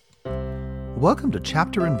Welcome to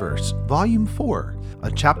Chapter and Verse, Volume 4,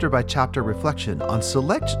 a chapter-by-chapter reflection on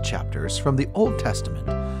select chapters from the Old Testament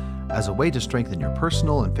as a way to strengthen your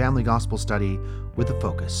personal and family gospel study with a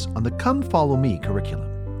focus on the Come Follow Me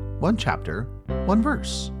curriculum. One chapter, one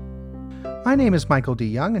verse. My name is Michael D.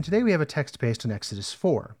 Young, and today we have a text based on Exodus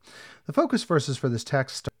 4. The focus verses for this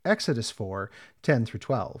text are Exodus 4, 10 through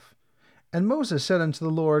 12. And Moses said unto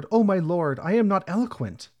the Lord, O my Lord, I am not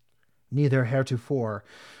eloquent, neither heretofore,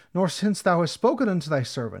 nor since thou hast spoken unto thy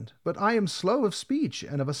servant, but I am slow of speech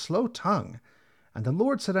and of a slow tongue. And the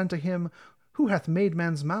Lord said unto him, Who hath made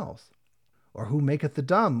man's mouth? Or who maketh the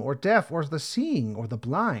dumb, or deaf, or the seeing, or the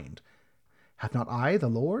blind? Have not I the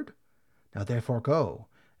Lord? Now therefore go,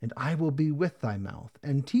 and I will be with thy mouth,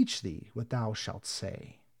 and teach thee what thou shalt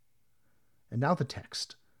say. And now the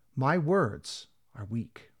text. My words are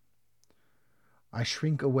weak. I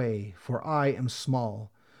shrink away, for I am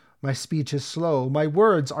small. My speech is slow, my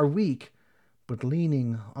words are weak. But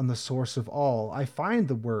leaning on the source of all, I find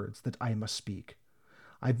the words that I must speak.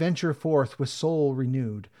 I venture forth with soul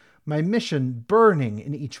renewed, my mission burning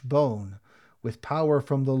in each bone, with power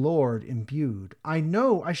from the Lord imbued. I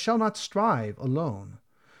know I shall not strive alone,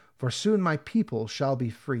 for soon my people shall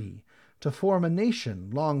be free, to form a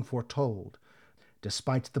nation long foretold,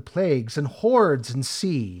 despite the plagues and hordes and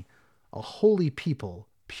sea, a holy people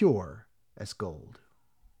pure as gold.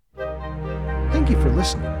 Thank you for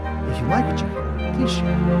listening. If you like what you heard, please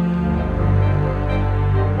share.